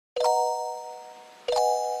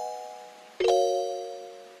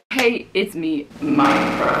Hey, it's me,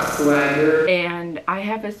 Minecraft Swagger, and I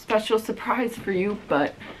have a special surprise for you,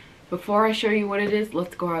 but before I show you what it is,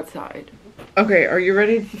 let's go outside. Okay, are you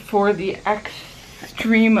ready for the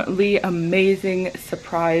extremely amazing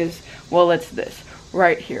surprise? Well, it's this,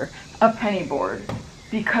 right here, a penny board.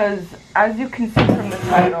 Because, as you can see from the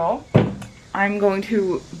title, I'm going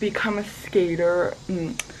to become a skater.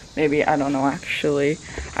 Maybe, I don't know actually.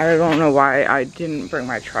 I don't know why I didn't bring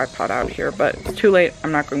my tripod out here, but it's too late.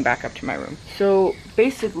 I'm not going back up to my room. So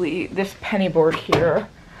basically, this penny board here,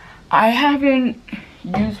 I haven't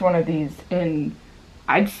used one of these in,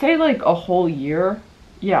 I'd say like a whole year.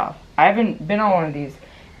 Yeah, I haven't been on one of these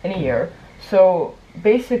in a year. So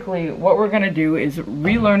basically what we're gonna do is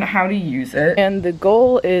relearn how to use it. And the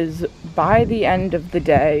goal is by the end of the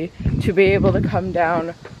day to be able to come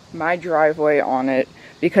down my driveway on it,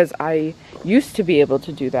 because I used to be able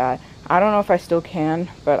to do that. I don't know if I still can,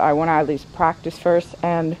 but I want to at least practice first.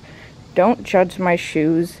 And don't judge my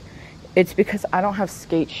shoes. It's because I don't have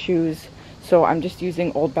skate shoes, so I'm just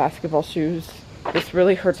using old basketball shoes. This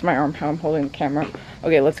really hurts my arm how I'm holding the camera.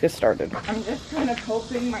 Okay, let's get started. I'm just kind of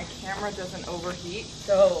hoping my camera doesn't overheat.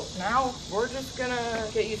 So now we're just gonna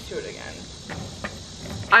get used to it again.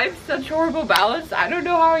 I have such horrible balance. I don't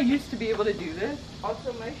know how I used to be able to do this.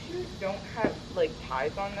 Also, my shoes don't have like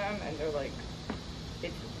ties on them, and they're like,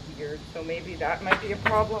 it's weird, so maybe that might be a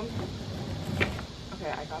problem.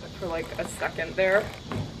 Okay, I got it for like a second there.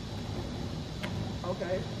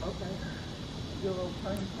 Okay. Do a little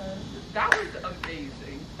turn. That was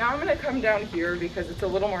amazing. Now I'm gonna come down here because it's a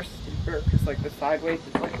little more steeper, because like the sideways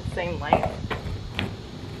is like the same length.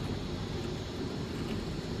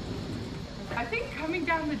 I think coming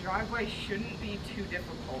down the driveway shouldn't be too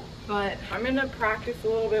difficult, but I'm gonna practice a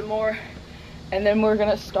little bit more, and then we're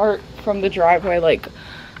gonna start from the driveway like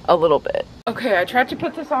a little bit. Okay, I tried to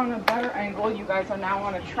put this on a better angle. You guys are now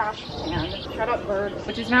on a trash can, shut up bird,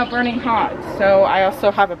 which is now burning hot. So I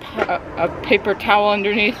also have a paper towel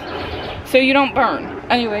underneath so you don't burn.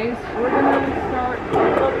 Anyways, we're gonna start a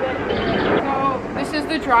little bit. So this is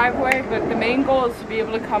the driveway, but the main goal is to be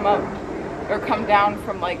able to come up or come down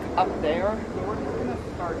from like up there. So we're just gonna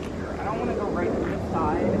start here. I don't want to go right to the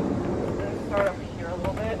side. I'm gonna start up here a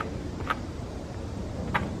little bit.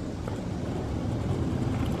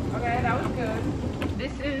 Okay, that was good.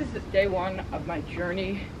 This is day one of my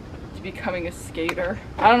journey to becoming a skater.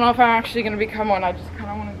 I don't know if I'm actually gonna become one. I just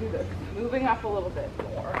kind of want to do this. Moving up a little bit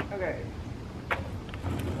more. Okay.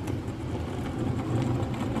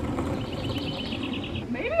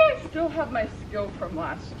 Maybe I still have my skill from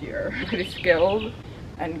last year. Pretty skilled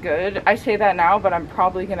and good. I say that now, but I'm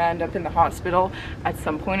probably gonna end up in the hospital at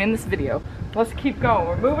some point in this video. Let's keep going.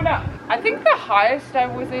 We're moving up. I think the highest I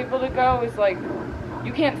was able to go is like,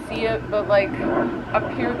 you can't see it, but like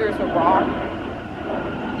up here there's a rock.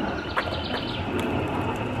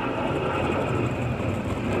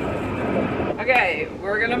 Okay,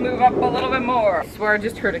 we're gonna move up a little bit more. I swear I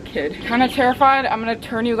just heard a kid. Kind of terrified. I'm gonna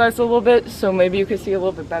turn you guys a little bit so maybe you can see a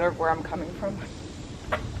little bit better of where I'm coming from.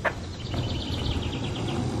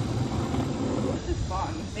 This is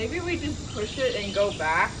fun. Maybe we just push it and go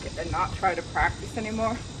back and not try to practice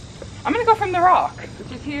anymore. I'm gonna go from the rock,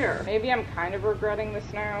 which is here. Maybe I'm kind of regretting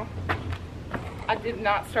this now. I did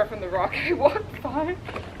not start from the rock. I walked 5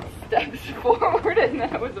 steps forward and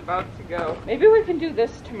then I was about to go. Maybe we can do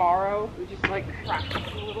this tomorrow. We just like practice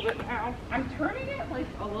a little bit now. I'm turning it like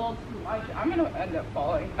a little too much. I'm gonna end up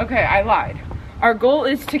falling. Okay, I lied. Our goal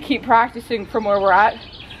is to keep practicing from where we're at,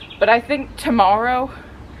 but I think tomorrow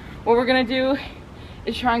what we're gonna do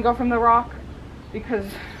is try and go from the rock,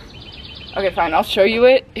 because, okay fine, I'll show you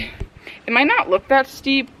it. It might not look that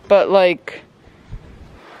steep, but like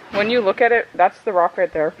when you look at it, that's the rock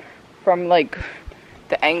right there. From like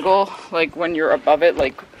the angle, like when you're above it,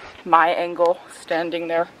 like my angle standing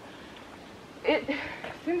there, it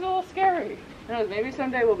seems a little scary. Who knows, maybe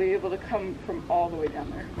someday we'll be able to come from all the way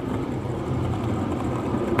down there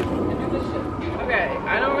and do this shit. Okay,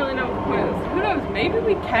 I don't really know what it is. Who knows, maybe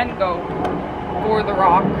we can go for the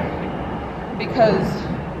rock, because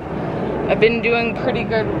I've been doing pretty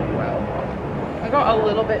good. Well, I go a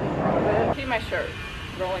little bit in front of it. See my shirt,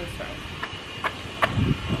 Rolling Stone.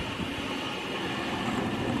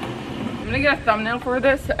 I'm gonna get a thumbnail for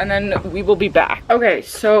this and then we will be back. Okay,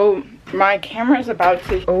 so my camera is about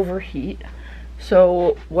to overheat.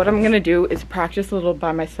 So what I'm gonna do is practice a little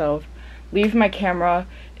by myself, leave my camera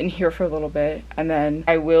in here for a little bit, and then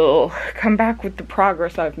I will come back with the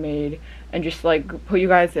progress I've made and just like put you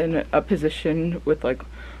guys in a position with like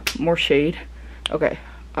more shade. Okay,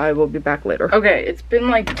 I will be back later. Okay, it's been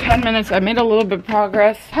like 10 minutes. I made a little bit of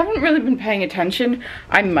progress. Haven't really been paying attention.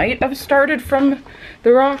 I might have started from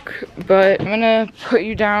the rock, but I'm gonna put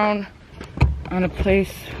you down on a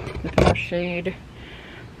place with more shade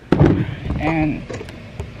and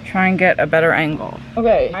try and get a better angle.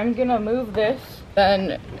 Okay, I'm gonna move this,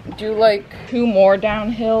 then do like 2 more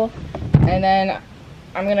downhill, and then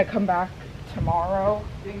I'm gonna come back tomorrow.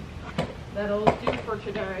 I think that'll do for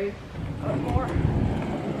today. More.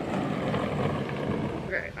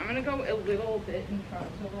 Okay, I'm gonna go a little bit in front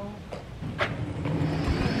of the wall.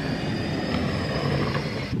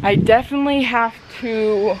 I definitely have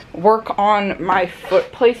to work on my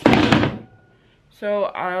foot placement. So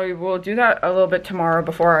I will do that a little bit tomorrow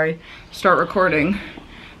before I start recording.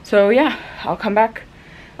 So yeah, I'll come back.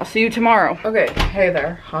 I'll see you tomorrow. Okay, hey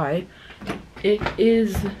there, hi. It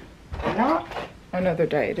is not another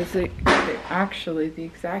day. It is actually the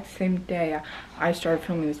exact same day I started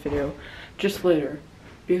filming this video, just later,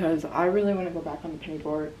 because I really want to go back on the penny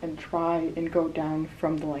board and try and go down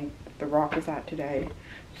from the length the rock is at today.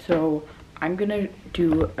 So I'm gonna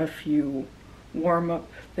do a few warm-up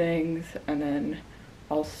things and then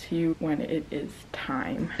I'll see you when it is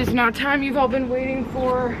time. It's now time you've all been waiting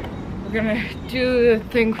for. We're gonna do the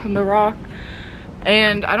thing from the rock.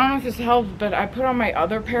 And I don't know if this helps, but I put on my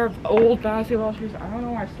other pair of old basketball shoes. I don't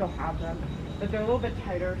know why I still have them, but they're a little bit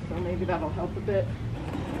tighter, so maybe that'll help a bit.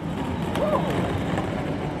 Whoa.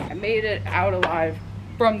 I made it out alive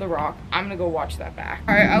from the rock. I'm gonna go watch that back.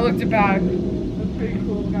 All right, I looked it back. That's pretty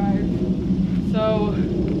cool, guys. So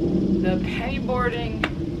the penny boarding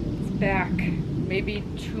is back. Maybe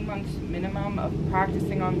 2 months minimum of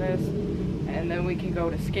practicing on this, and then we can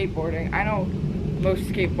go to skateboarding. I know most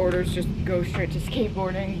skateboarders just go straight to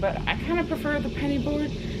skateboarding, but I kind of prefer the penny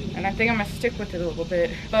board, and I think I'm gonna stick with it a little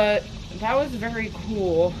bit. But that was very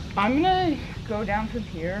cool. I'm gonna go down from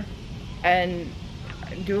here and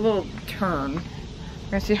do a little turn. I'm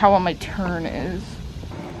gonna see how well my turn is.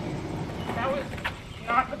 That was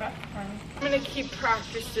not the best turn. I'm gonna keep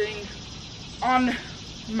practicing on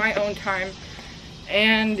my own time.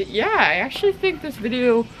 And yeah, I actually think this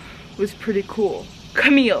video was pretty cool.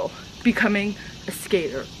 Camille becoming a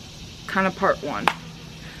skater, kind of part 1.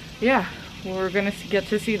 Yeah, we're gonna get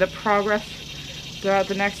to see the progress throughout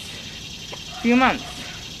the next few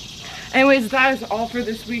months. Anyways, that is all for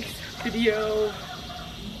this week's video.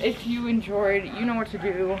 If you enjoyed, you know what to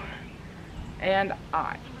do, and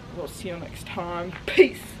I will see you next time.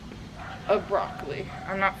 Peace of broccoli.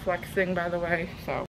 I'm not flexing, by the way, so